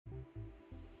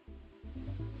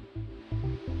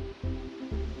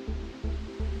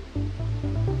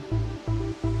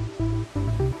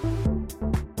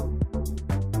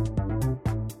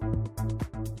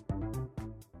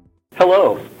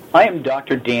Hello, I am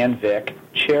Dr. Dan Vick,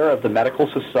 Chair of the Medical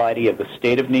Society of the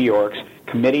State of New York's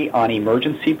Committee on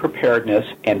Emergency Preparedness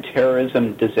and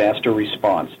Terrorism Disaster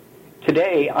Response.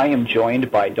 Today, I am joined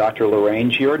by Dr.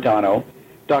 Lorraine Giordano,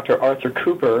 Dr. Arthur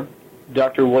Cooper,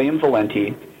 Dr. William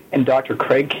Valenti, and Dr.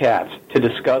 Craig Katz to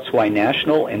discuss why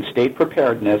national and state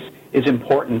preparedness is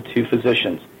important to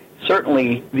physicians.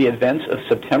 Certainly, the events of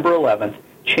September 11th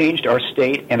changed our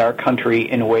state and our country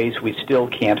in ways we still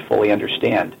can't fully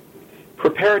understand.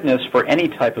 Preparedness for any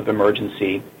type of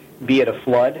emergency, be it a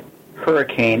flood,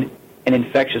 hurricane, an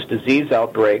infectious disease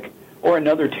outbreak, or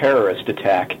another terrorist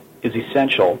attack, is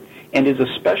essential and is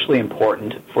especially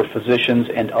important for physicians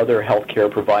and other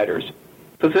healthcare providers.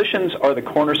 Physicians are the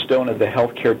cornerstone of the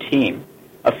healthcare team.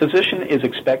 A physician is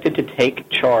expected to take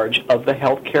charge of the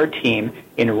healthcare team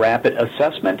in rapid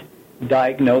assessment,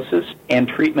 diagnosis, and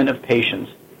treatment of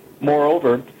patients.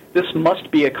 Moreover, this must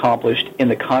be accomplished in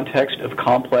the context of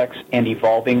complex and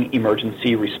evolving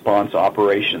emergency response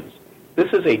operations.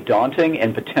 This is a daunting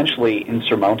and potentially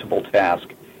insurmountable task.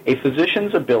 A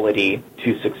physician's ability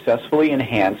to successfully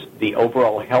enhance the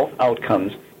overall health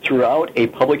outcomes throughout a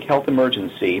public health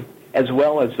emergency, as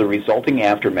well as the resulting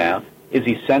aftermath, is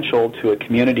essential to a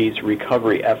community's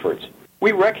recovery efforts.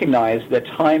 We recognize that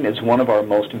time is one of our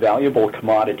most valuable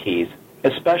commodities,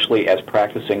 especially as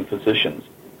practicing physicians.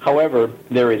 However,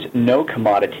 there is no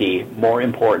commodity more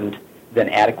important than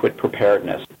adequate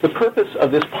preparedness. The purpose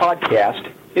of this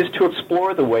podcast is to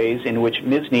explore the ways in which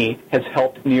MISNI has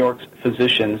helped New York's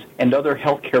physicians and other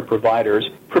healthcare providers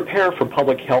prepare for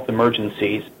public health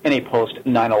emergencies in a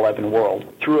post-9/11 world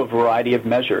through a variety of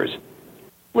measures.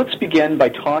 Let's begin by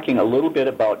talking a little bit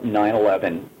about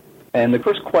 9/11. And the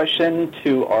first question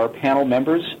to our panel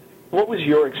members, what was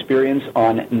your experience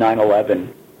on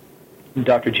 9/11?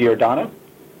 Dr. Giordano?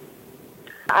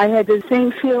 I had the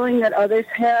same feeling that others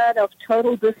had of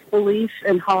total disbelief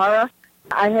and horror.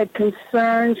 I had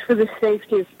concerns for the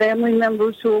safety of family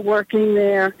members who were working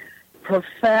there,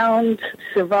 profound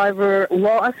survivor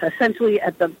loss, essentially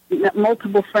at the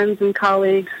multiple friends and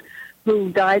colleagues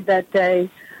who died that day.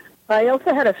 I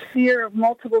also had a fear of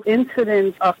multiple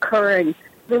incidents occurring.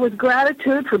 There was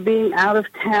gratitude for being out of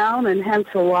town and hence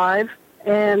alive,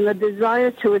 and the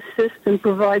desire to assist and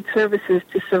provide services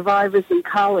to survivors and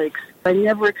colleagues. I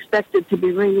never expected to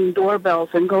be ringing doorbells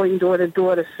and going door to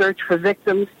door to search for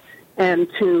victims and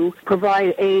to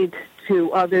provide aid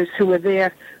to others who were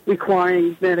there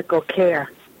requiring medical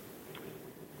care.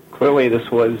 Clearly,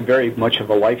 this was very much of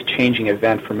a life-changing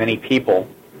event for many people.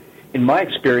 In my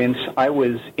experience, I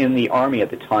was in the Army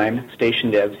at the time,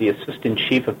 stationed as the Assistant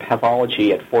Chief of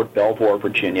Pathology at Fort Belvoir,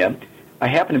 Virginia. I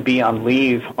happened to be on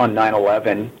leave on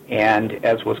 9/11, and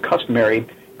as was customary,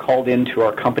 called into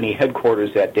our company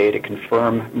headquarters that day to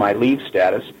confirm my leave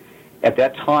status. At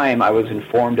that time, I was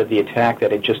informed of the attack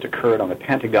that had just occurred on the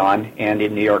Pentagon and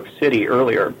in New York City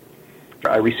earlier.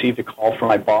 I received a call from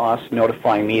my boss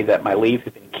notifying me that my leave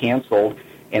had been canceled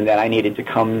and that I needed to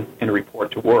come and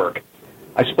report to work.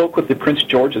 I spoke with the Prince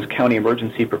George's County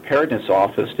Emergency Preparedness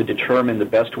Office to determine the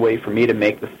best way for me to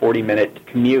make the 40-minute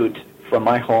commute from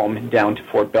my home down to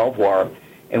Fort Belvoir,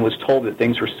 and was told that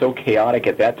things were so chaotic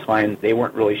at that time they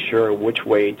weren't really sure which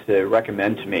way to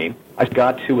recommend to me. I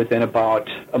got to within about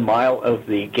a mile of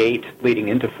the gate leading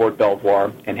into Fort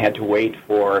Belvoir and had to wait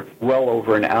for well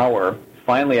over an hour.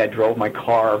 Finally, I drove my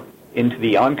car into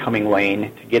the oncoming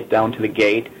lane to get down to the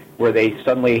gate where they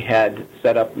suddenly had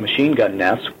set up machine gun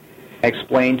nests. I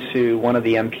explained to one of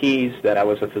the MPs that I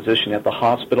was a physician at the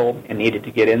hospital and needed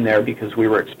to get in there because we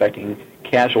were expecting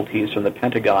casualties from the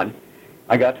Pentagon.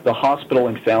 I got to the hospital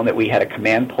and found that we had a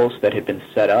command post that had been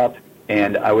set up,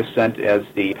 and I was sent as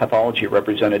the pathology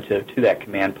representative to that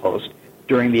command post.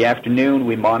 During the afternoon,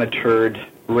 we monitored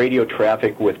radio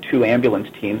traffic with 2 ambulance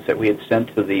teams that we had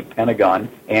sent to the Pentagon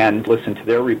and listened to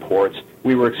their reports.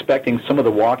 We were expecting some of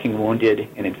the walking wounded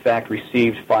and, in fact,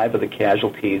 received 5 of the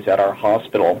casualties at our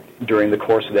hospital during the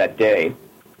course of that day.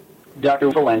 Dr.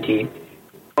 Valenti.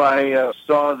 I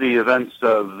saw the events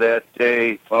of that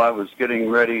day while I was getting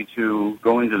ready to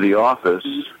go into the office.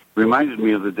 Reminded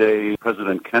me of the day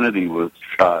President Kennedy was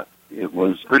shot. It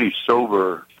was a pretty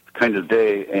sober kind of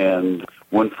day and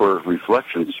one for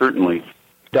reflection, certainly.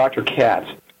 Dr. Katz.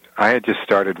 I had just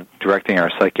started directing our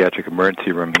psychiatric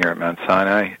emergency room here at Mount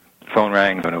Sinai. Phone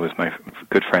rang, and it was my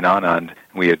good friend Anand.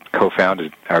 We had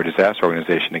co-founded our disaster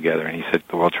organization together, and he said,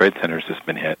 the World Trade Center has just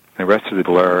been hit. The rest of the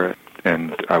blur,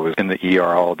 and I was in the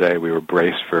ER all day. We were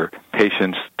braced for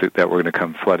patients that were going to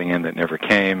come flooding in that never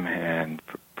came, and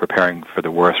preparing for the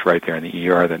worst right there in the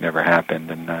ER that never happened.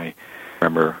 And I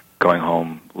remember going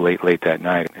home late that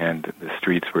night, and the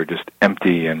streets were just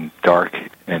empty and dark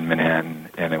in Manhattan,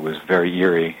 and it was very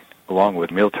eerie, along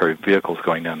with military vehicles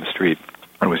going down the street.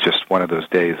 It was just one of those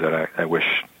days that I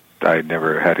wish I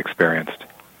never had experienced.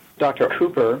 Dr.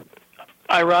 Cooper.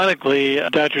 Ironically,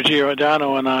 Dr.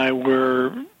 Giordano and I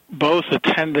were both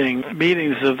attending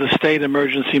meetings of the State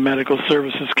Emergency Medical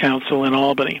Services Council in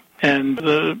Albany. And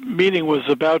the meeting was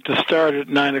about to start at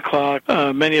 9 o'clock.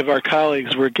 Many of our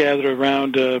colleagues were gathered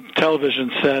around a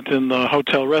television set in the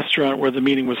hotel restaurant where the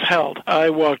meeting was held.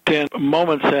 I walked in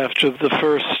moments after the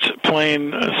first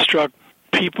plane struck.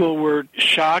 People were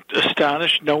shocked,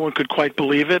 astonished. No one could quite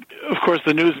believe it. Of course,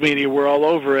 the news media were all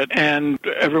over it, and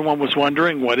everyone was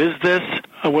wondering, what is this?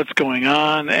 What's going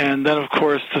on? And then, of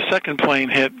course, the second plane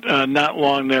hit not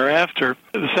long thereafter,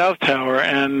 the South Tower,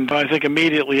 and I think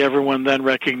immediately everyone then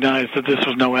recognized that this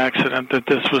was no accident, that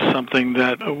this was something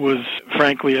that was,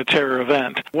 frankly, a terror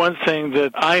event. One thing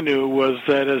that I knew was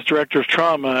that as director of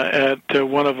trauma at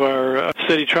one of our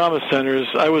city trauma centers,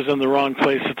 I was in the wrong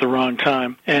place at the wrong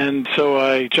time. And so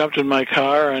I jumped in my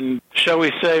car, and shall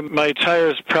we say my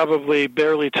tires probably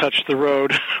barely touched the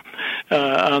road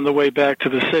on the way back to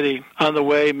the city. On the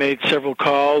way, made several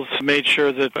calls, made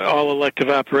sure that all elective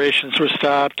operations were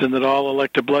stopped and that all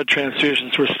elective blood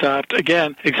transfusions were stopped.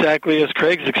 Again, exactly as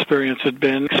Craig's experience had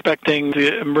been, expecting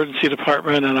the emergency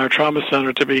department and our trauma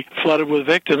center to be flooded with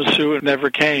victims who never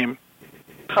came.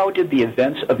 How did the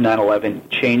events of 9/11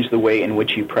 change the way in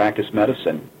which you practice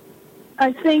medicine?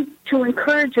 I think to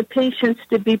encourage the patients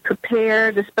to be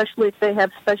prepared, especially if they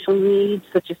have special needs,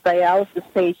 such as dialysis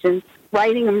patients,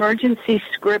 writing emergency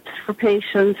scripts for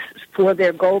patients for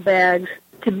their go bags,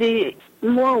 to be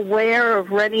more aware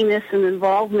of readiness and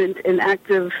involvement in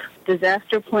active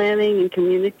disaster planning and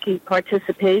community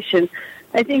participation.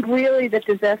 I think really that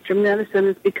disaster medicine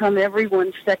has become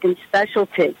everyone's second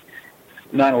specialty.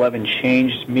 9/11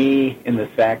 changed me in the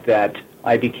fact that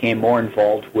I became more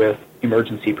involved with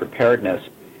emergency preparedness.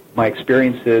 My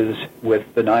experiences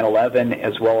with the 9/11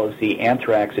 as well as the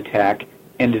anthrax attack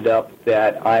ended up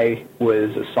that I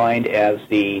was assigned as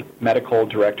the medical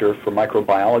director for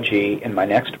microbiology in my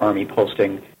next Army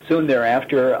posting. Soon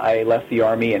thereafter, I left the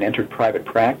Army and entered private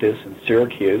practice in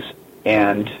Syracuse,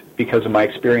 and because of my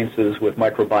experiences with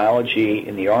microbiology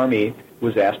in the Army,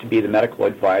 was asked to be the medical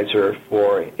advisor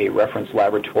for a reference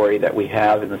laboratory that we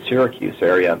have in the Syracuse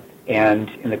area.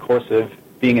 And in the course of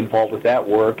being involved with that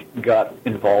work, got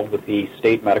involved with the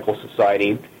State Medical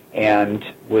Society and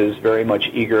was very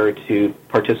much eager to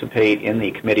participate in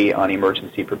the Committee on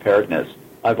Emergency Preparedness.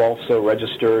 I've also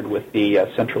registered with the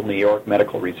Central New York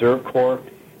Medical Reserve Corps.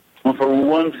 Well, for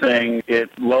one thing, it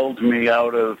lulled me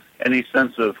out of any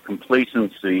sense of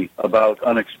complacency about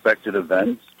unexpected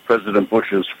events. President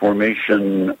Bush's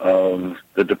formation of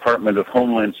the Department of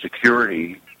Homeland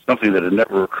Security, something that had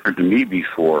never occurred to me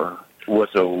before, was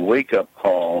a wake-up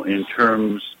call in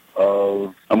terms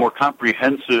of a more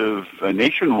comprehensive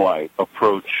nationwide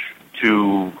approach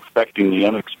to expecting the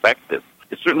unexpected.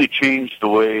 It certainly changed the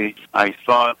way I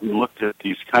thought and looked at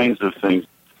these kinds of things.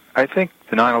 I think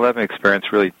the 9/11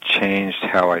 experience really changed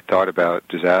how I thought about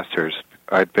disasters.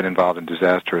 I'd been involved in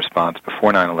disaster response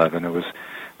before 9/11. It was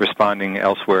responding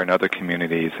elsewhere in other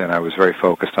communities, and I was very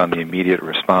focused on the immediate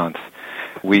response.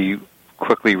 We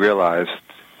quickly realized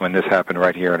when this happened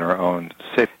right here in our own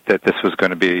city that this was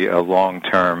going to be a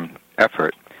long-term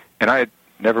effort. And I had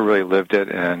never really lived it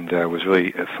and was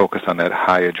really focused on that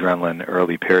high adrenaline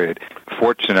early period.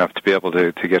 Fortunate enough to be able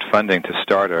to get funding to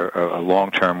start a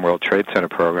long-term World Trade Center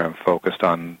program focused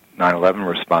on 9/11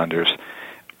 responders,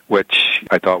 which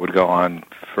I thought would go on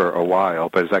for a while,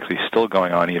 but is actually still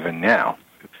going on even now.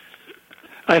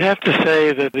 I'd have to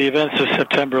say that the events of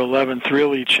September 11th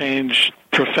really changed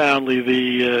profoundly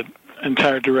the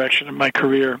entire direction of my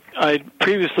career. I'd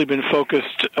previously been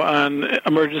focused on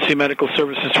emergency medical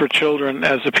services for children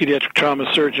as a pediatric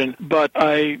trauma surgeon, but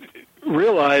I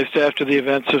realized after the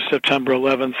events of September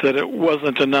 11th that it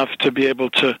wasn't enough to be able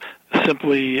to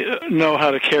simply know how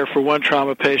to care for one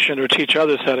trauma patient or teach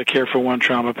others how to care for one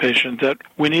trauma patient, that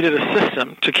we needed a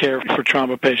system to care for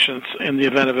trauma patients in the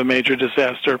event of a major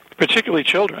disaster, particularly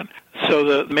children. So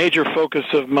the major focus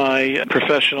of my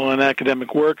professional and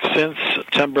academic work since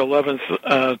September 11th,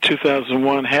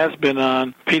 2001 has been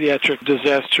on pediatric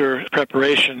disaster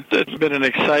preparation. It's been an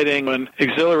exciting and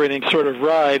exhilarating sort of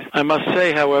ride. I must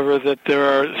say, however, that there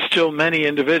are still many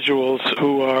individuals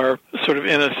who are sort of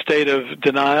in a state of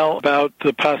denial about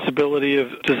the possibility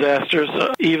of disasters,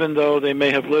 even though they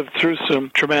may have lived through some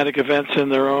traumatic events in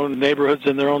their own neighborhoods,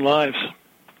 in their own lives.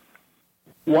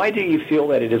 Why do you feel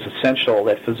that it is essential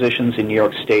that physicians in New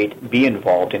York State be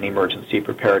involved in emergency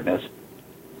preparedness?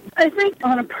 I think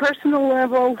on a personal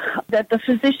level that the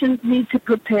physicians need to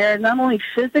prepare not only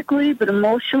physically but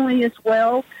emotionally as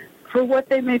well for what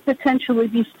they may potentially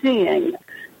be seeing.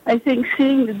 I think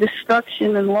seeing the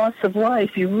destruction and loss of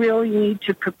life, you really need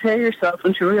to prepare yourself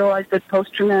and to realize that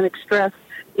post-traumatic stress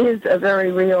is a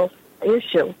very real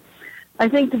issue. I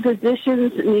think the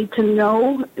physicians need to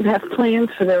know and have plans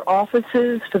for their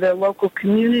offices, for their local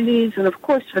communities, and of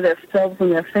course for themselves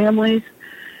and their families.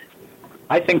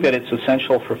 I think that it's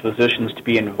essential for physicians to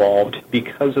be involved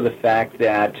because of the fact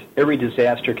that every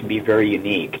disaster can be very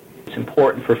unique. It's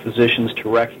important for physicians to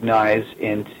recognize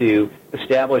and to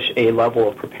establish a level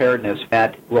of preparedness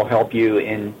that will help you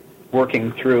in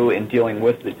working through and dealing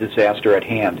with the disaster at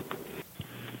hand.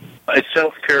 As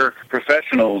healthcare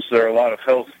professionals, there are a lot of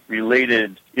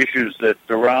health-related issues that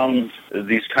surround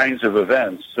these kinds of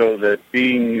events, so that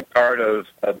being part of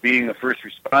being a first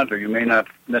responder, you may not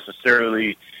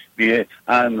necessarily be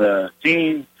on the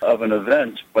scene of an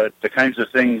event, but the kinds of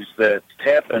things that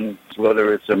happen,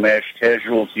 whether it's a mass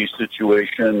casualty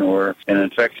situation or an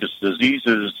infectious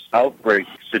diseases outbreak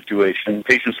situation,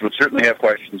 patients would certainly have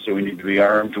questions, so we need to be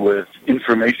armed with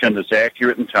information that's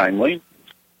accurate and timely.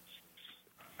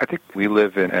 I think we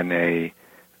live in a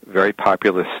very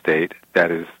populous state that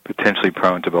is potentially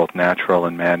prone to both natural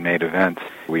and man-made events.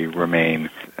 We remain,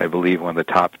 I believe, one of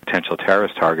the top potential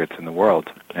terrorist targets in the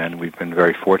world, and we've been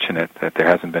very fortunate that there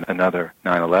hasn't been another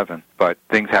 9/11. But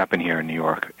things happen here in New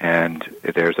York, and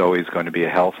there's always going to be a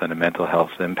health and a mental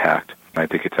health impact. I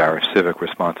think it's our civic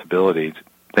responsibility to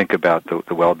think about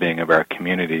the well-being of our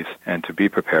communities and to be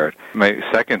prepared. My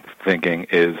second thinking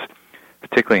is,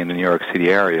 particularly in the New York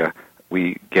City area,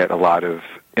 we get a lot of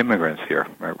immigrants here,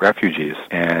 right, refugees,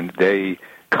 and they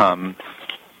come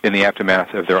in the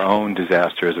aftermath of their own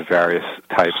disasters of various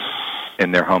types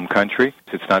in their home country.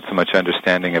 It's not so much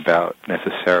understanding about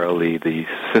necessarily the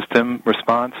system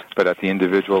response, but at the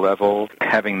individual level,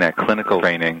 having that clinical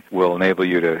training will enable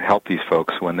you to help these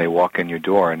folks when they walk in your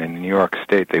door. And in New York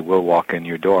State, they will walk in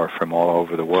your door from all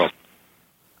over the world.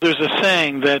 There's a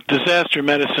saying that disaster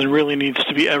medicine really needs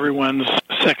to be everyone's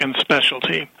second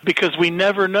specialty because we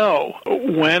never know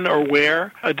when or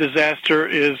where a disaster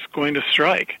is going to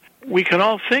strike. We can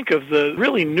all think of the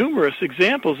really numerous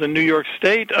examples in New York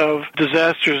State of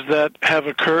disasters that have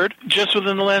occurred just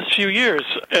within the last few years.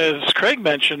 As Craig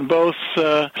mentioned, both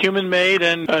human-made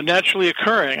and naturally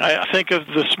occurring. I think of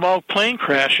the small plane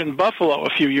crash in Buffalo a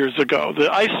few years ago,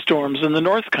 the ice storms in the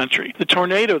North Country, the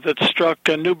tornado that struck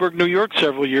Newburgh, New York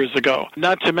several years ago,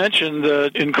 not to mention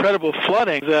the incredible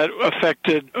flooding that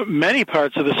affected many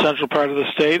parts of the central part of the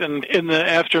state and in the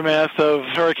aftermath of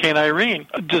Hurricane Irene.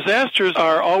 Disasters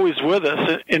are always with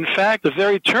us. In fact, the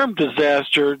very term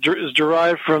disaster is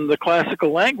derived from the classical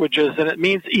languages, and it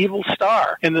means evil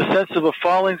star, in the sense of a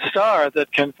falling star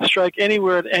that can strike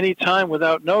anywhere at any time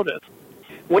without notice.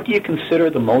 What do you consider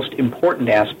the most important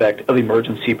aspect of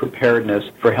emergency preparedness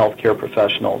for healthcare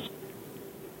professionals?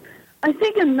 I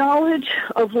think a knowledge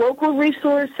of local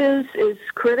resources is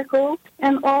critical,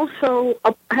 and also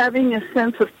having a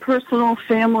sense of personal,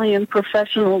 family, and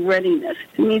professional readiness.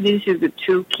 To me, these are the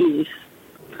two keys.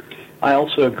 I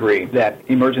also agree that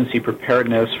emergency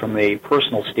preparedness from the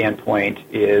personal standpoint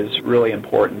is really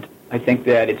important. I think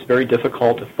that it's very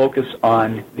difficult to focus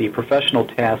on the professional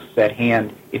tasks at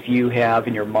hand if you have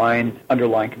in your mind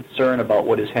underlying concern about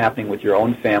what is happening with your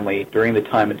own family during the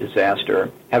time of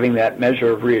disaster. Having that measure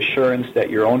of reassurance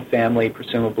that your own family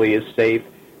presumably is safe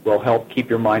will help keep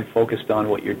your mind focused on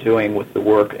what you're doing with the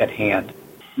work at hand.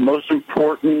 Most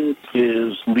important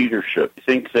is leadership. I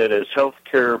think that as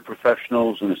healthcare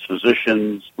professionals and as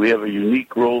physicians, we have a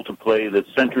unique role to play that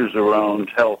centers around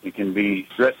health. We can be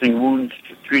dressing wounds,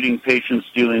 treating patients,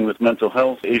 dealing with mental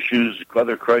health issues,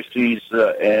 other crises,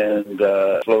 and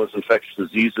as well as infectious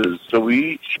diseases. So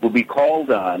we each will be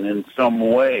called on in some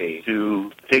way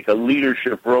to take a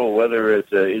leadership role, whether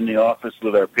it's in the office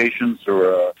with our patients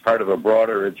or part of a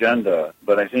broader agenda.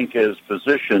 But I think as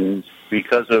physicians,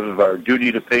 because of our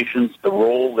duty to patients, the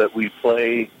role that we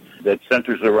play that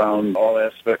centers around all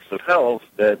aspects of health,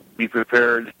 that be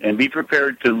prepared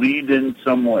to lead in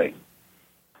some way.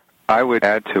 I would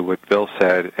add to what Bill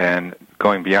said, and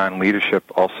going beyond leadership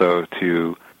also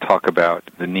to talk about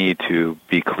the need to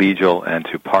be collegial and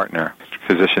to partner.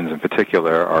 Physicians in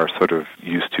particular are sort of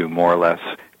used to more or less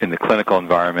in the clinical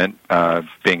environment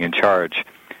being in charge.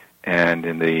 And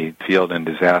in the field and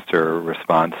disaster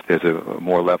response, there's a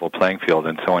more level playing field,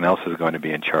 and someone else is going to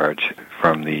be in charge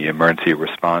from the emergency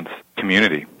response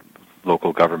community,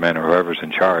 local government, or whoever's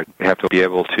in charge. They have to be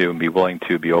able to and be willing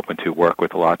to be open to work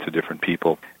with lots of different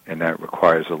people, and that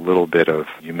requires a little bit of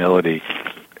humility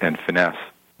and finesse.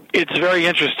 It's very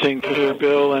interesting to hear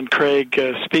Bill and Craig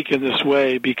speak in this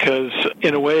way because,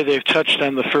 in a way, they've touched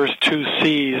on the first two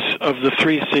C's of the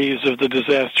three C's of the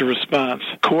disaster response: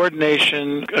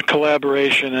 coordination,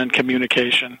 collaboration, and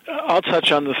communication. I'll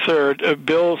touch on the third.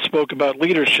 Bill spoke about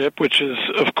leadership, which is,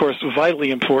 of course,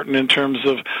 vitally important in terms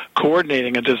of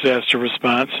coordinating a disaster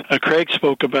response. Craig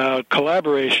spoke about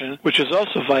collaboration, which is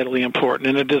also vitally important.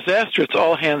 In a disaster, it's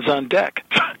all hands on deck.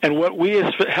 And what we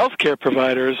as healthcare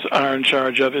providers are in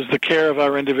charge of is the care of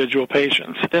our individual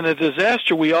patients. In a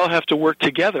disaster, we all have to work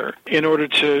together in order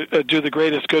to do the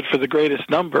greatest good for the greatest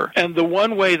number. And the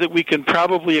one way that we can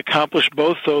probably accomplish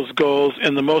both those goals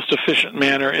in the most efficient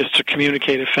manner is to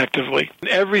communicate effectively. In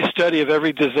every study of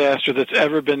every disaster that's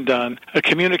ever been done,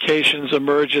 communications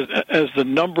emerges as the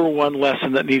number one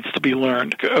lesson that needs to be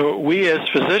learned. We as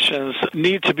physicians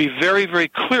need to be very, very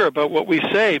clear about what we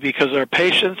say because our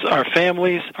patients, our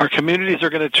families, our communities are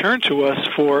going to turn to us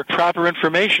for proper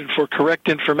information, for correct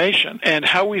information. And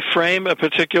how we frame a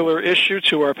particular issue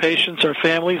to our patients, our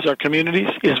families, our communities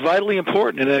is vitally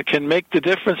important, and it can make the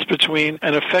difference between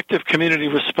an effective community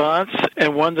response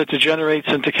and one that degenerates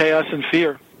into chaos and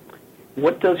fear.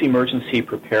 What does emergency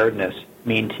preparedness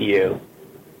mean to you?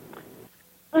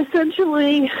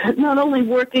 Essentially, not only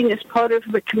working as part of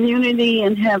the community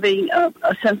and having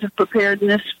a sense of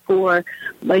preparedness for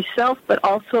myself, but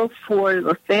also for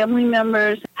the family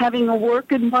members, having a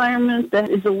work environment that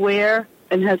is aware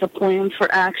and has a plan for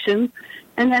action,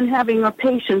 and then having our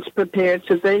patients prepared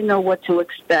so they know what to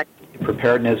expect.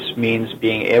 Preparedness means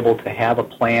being able to have a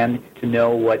plan, to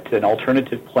know what an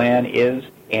alternative plan is,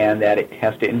 and that it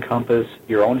has to encompass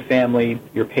your own family,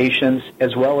 your patients,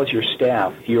 as well as your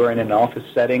staff. If you are in an office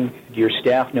setting, your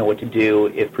staff know what to do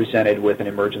if presented with an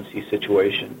emergency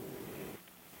situation.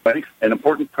 I think an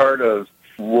important part of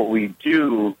what we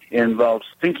do involves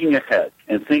thinking ahead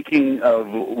and thinking of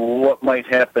what might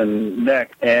happen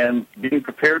next and being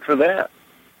prepared for that.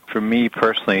 For me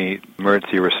personally,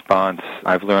 emergency response,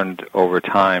 I've learned over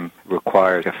time,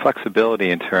 requires a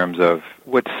flexibility in terms of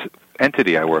what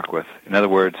entity I work with. In other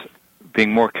words,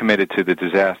 being more committed to the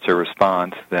disaster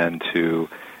response than to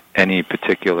any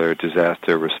particular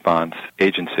disaster response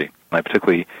agency. I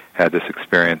particularly had this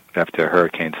experience after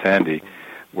Hurricane Sandy,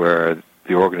 where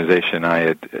the organization I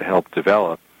had helped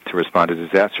develop to respond to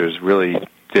disasters really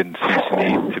didn't seem to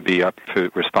me to be up to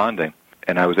responding.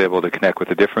 And I was able to connect with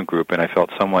a different group, and I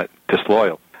felt somewhat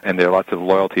disloyal. And there are lots of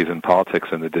loyalties in politics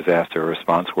in the disaster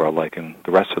response world, like in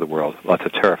the rest of the world, lots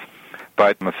of turf.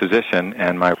 But I'm a physician,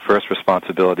 and my first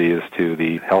responsibility is to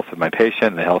the health of my patient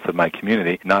and the health of my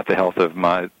community, not the health of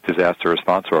my disaster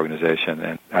response organization.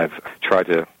 And I've tried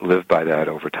to live by that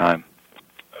over time.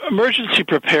 Emergency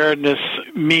preparedness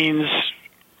means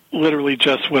literally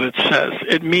just what it says.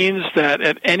 It means that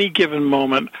at any given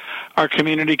moment, our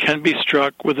community can be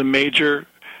struck with a major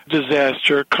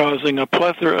disaster causing a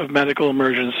plethora of medical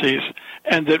emergencies,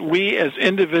 and that we as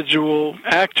individual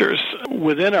actors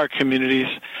within our communities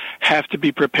have to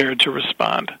be prepared to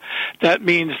respond. That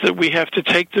means that we have to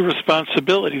take the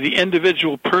responsibility, the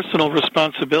individual personal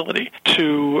responsibility,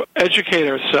 to educate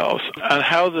ourselves on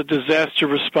how the disaster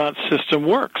response system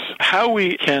works, how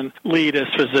we can lead as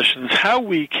physicians, how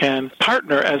we can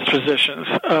partner as physicians,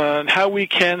 and how we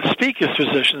can speak as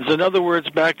physicians. In other words,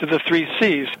 back to the three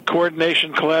C's: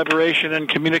 coordination, collaboration, and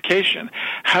communication.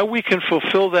 How we can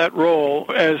fulfill that role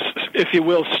as, if you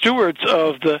will, stewards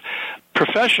of the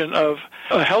profession of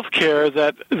healthcare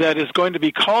that is going to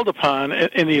be called upon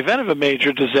in the event of a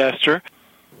major disaster.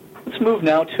 Let's move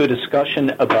now to a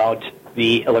discussion about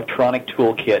the electronic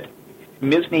toolkit.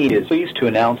 Ms. Need is pleased to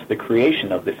announce the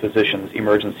creation of the Physician's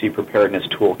Emergency Preparedness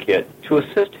Toolkit to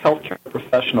assist healthcare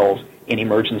professionals in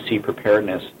emergency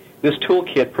preparedness. This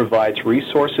toolkit provides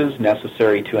resources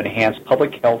necessary to enhance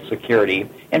public health security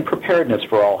and preparedness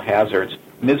for all hazards.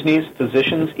 Misne's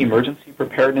Physician's Emergency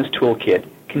Preparedness Toolkit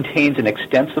contains an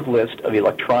extensive list of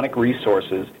electronic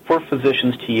resources for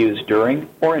physicians to use during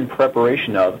or in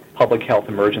preparation of public health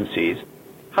emergencies.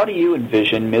 How do you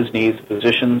envision Misne's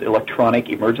Physician's Electronic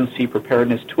Emergency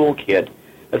Preparedness Toolkit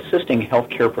assisting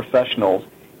healthcare professionals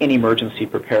in emergency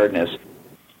preparedness?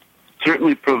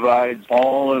 Certainly provides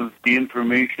all of the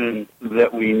information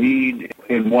that we need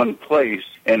in one place,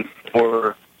 and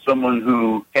for someone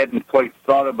who hadn't quite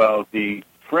thought about the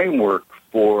framework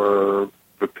for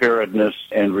preparedness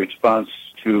and response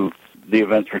to the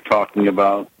events we're talking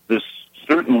about, this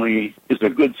certainly is a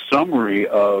good summary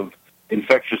of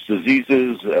infectious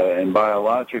diseases and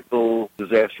biological,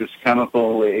 disastrous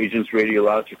chemical agents,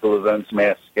 radiological events,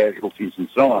 mass casualties, and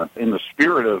so on. In the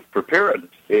spirit of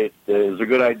preparedness, it is a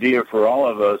good idea for all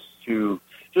of us to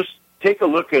just take a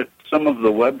look at some of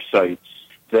the websites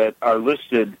that are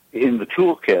listed in the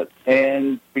toolkit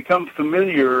and become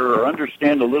familiar or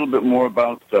understand a little bit more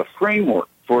about the framework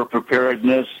for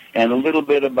preparedness and a little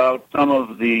bit about some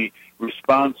of the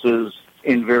responses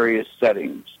in various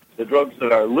settings. The drugs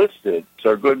that are listed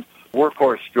are good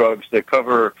workhorse drugs that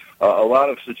cover a lot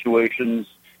of situations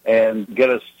and get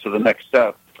us to the next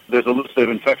step. There's a list of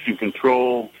infection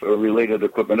control related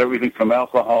equipment, everything from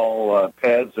alcohol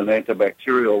pads and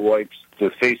antibacterial wipes to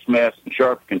face masks and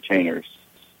sharp containers.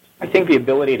 I think the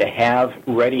ability to have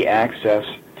ready access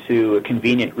to a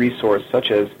convenient resource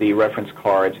such as the reference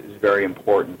cards is very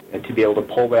important. And to be able to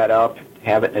pull that up,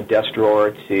 have it in a desk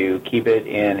drawer, to keep it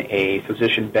in a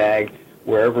physician bag,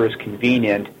 wherever is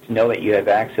convenient, to know that you have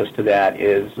access to that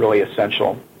is really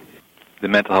essential. The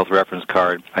mental health reference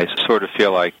card, I sort of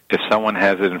feel like if someone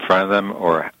has it in front of them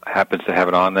or happens to have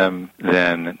it on them,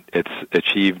 then it's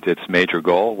achieved its major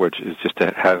goal, which is just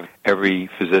to have every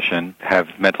physician have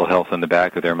mental health in the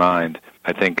back of their mind.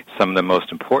 I think some of the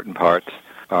most important parts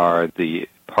are the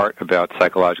part about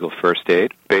psychological first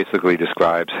aid. Basically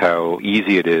describes how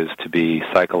easy it is to be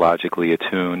psychologically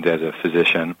attuned as a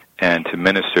physician and to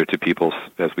minister to people's,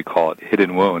 as we call it,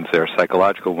 hidden wounds, their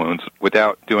psychological wounds,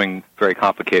 without doing very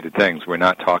complicated things. We're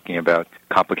not talking about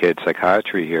complicated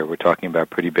psychiatry here. We're talking about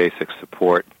pretty basic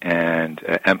support and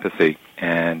empathy,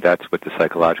 and that's what the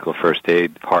psychological first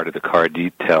aid part of the card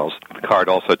details. The card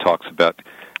also talks about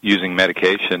using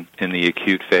medication in the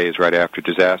acute phase right after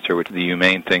disaster, which the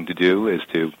humane thing to do is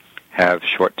to have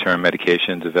short-term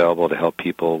medications available to help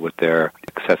people with their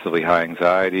excessively high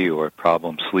anxiety or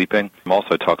problem sleeping. It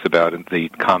also talks about the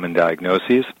common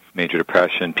diagnoses, major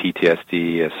depression,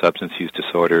 PTSD, substance use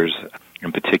disorders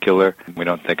in particular. We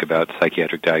don't think about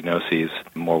psychiatric diagnoses.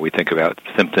 More we think about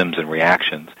symptoms and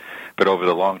reactions, but over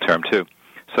the long term too.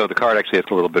 So the card actually has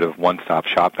a little bit of one-stop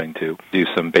shopping to do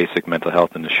some basic mental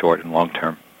health in the short and long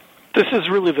term. This is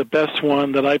really the best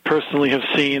one that I personally have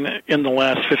seen in the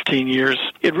last 15 years.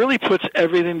 It really puts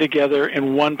everything together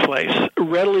in one place,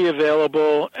 readily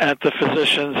available at the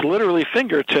physician's literally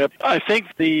fingertip. I think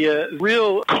the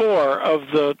real core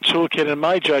of the toolkit, in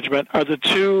my judgment, are the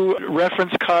two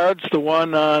reference cards, the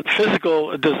one on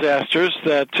physical disasters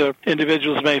that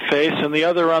individuals may face and the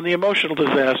other on the emotional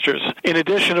disasters. In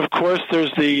addition, of course,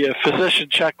 there's the physician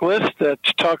checklist that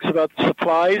talks about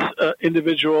supplies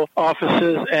individual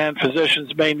offices and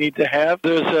physicians may need to have.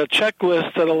 There's a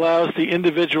checklist that allows the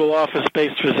individual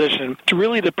office-based physician to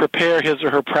really to prepare his or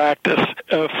her practice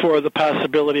for the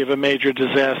possibility of a major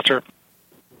disaster.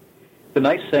 The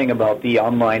nice thing about the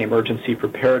online emergency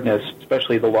preparedness,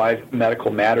 especially the live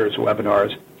medical matters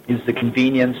webinars, is the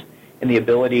convenience and the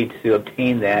ability to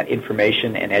obtain that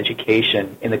information and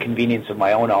education in the convenience of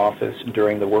my own office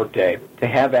during the workday. To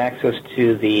have access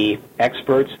to the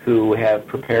experts who have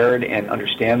prepared and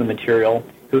understand the material,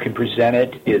 who can present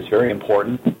it, is very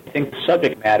important. I think the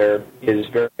subject matter is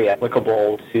very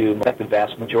applicable to the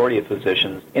vast majority of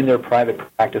physicians in their private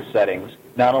practice settings.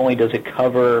 Not only does it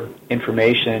cover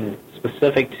information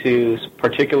specific to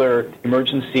particular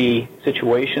emergency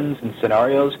situations and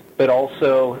scenarios, but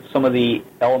also some of the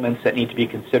elements that need to be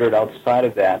considered outside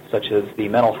of that, such as the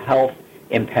mental health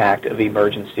impact of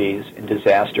emergencies and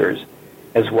disasters,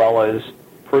 as well as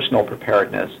personal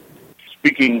preparedness.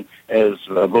 Speaking as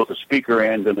both a speaker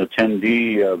and an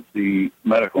attendee of the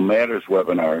Medical Matters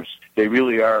webinars, they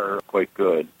really are quite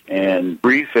good and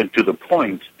brief and to the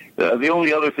point. The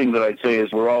only other thing that I'd say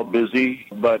is we're all busy,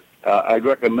 but I'd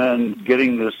recommend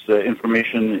getting this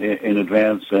information in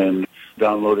advance and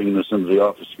downloading this into the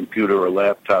office computer or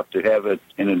laptop to have it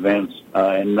in advance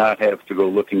and not have to go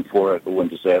looking for it when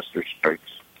disaster strikes.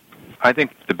 I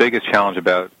think the biggest challenge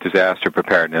about disaster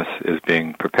preparedness is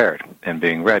being prepared and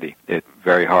being ready. It's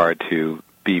very hard to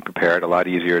be prepared, a lot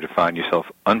easier to find yourself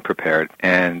unprepared.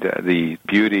 And the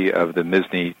beauty of the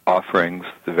MSSNY offerings,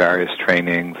 the various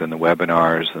trainings and the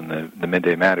webinars and the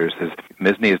Midday Matters is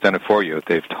MSSNY has done it for you.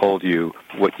 They've told you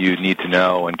what you need to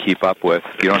know and keep up with.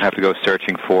 You don't have to go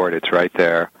searching for it. It's right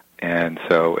there. And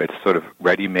so it's sort of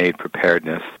ready-made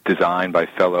preparedness designed by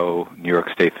fellow New York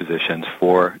State physicians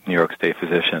for New York State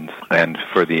physicians. And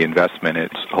for the investment,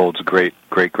 it holds great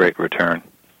return.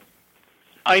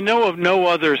 I know of no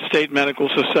other state medical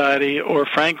society or,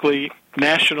 frankly,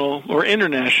 national or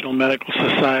international medical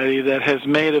society that has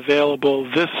made available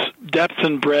this depth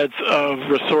and breadth of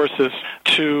resources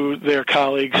to their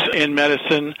colleagues in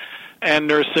medicine and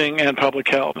nursing and public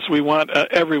health. We want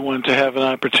everyone to have an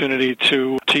opportunity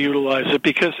to utilize it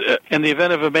because in the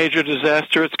event of a major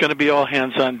disaster, it's going to be all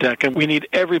hands on deck, and we need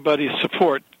everybody's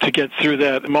support to get through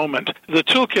that moment. The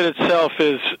toolkit itself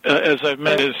is, as I've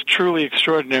mentioned, is truly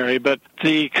extraordinary, but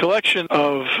the collection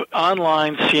of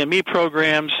online CME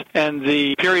programs and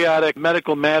the periodic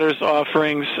medical matters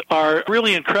offerings are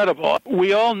really incredible.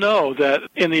 We all know that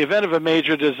in the event of a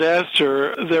major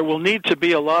disaster, there will need to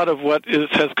be a lot of what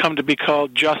has come to be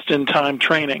called just-in-time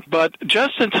training. But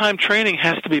just-in-time training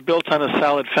has to be built on a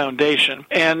solid foundation.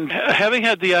 And having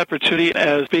had the opportunity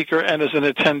as speaker and as an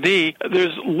attendee,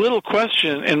 there's little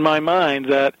question in my mind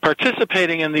that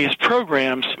participating in these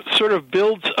programs sort of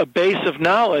builds a base of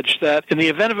knowledge that in the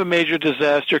event of a major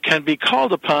disaster can be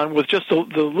called upon with just the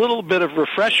little bit of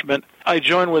refreshment. I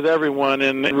join with everyone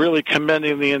in really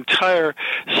commending the entire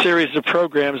series of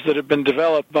programs that have been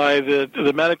developed by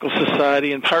the Medical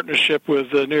Society in partnership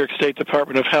with the New York State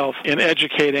Department of Health in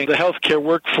educating the healthcare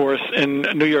workforce in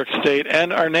New York State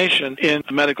and our nation in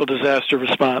medical disaster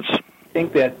response. I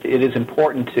think that it is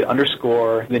important to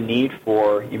underscore the need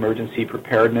for emergency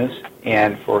preparedness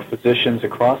and for physicians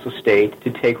across the state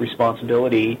to take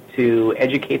responsibility to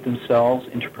educate themselves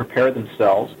and to prepare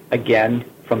themselves, again,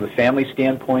 from the family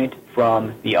standpoint,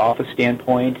 from the office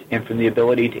standpoint, and from the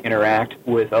ability to interact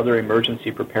with other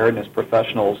emergency preparedness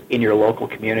professionals in your local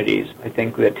communities. I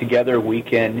think that together we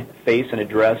can face and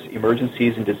address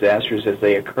emergencies and disasters as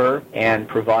they occur and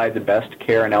provide the best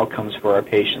care and outcomes for our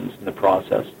patients in the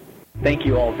process. Thank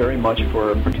you all very much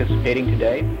for participating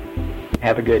today.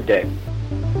 Have a good day.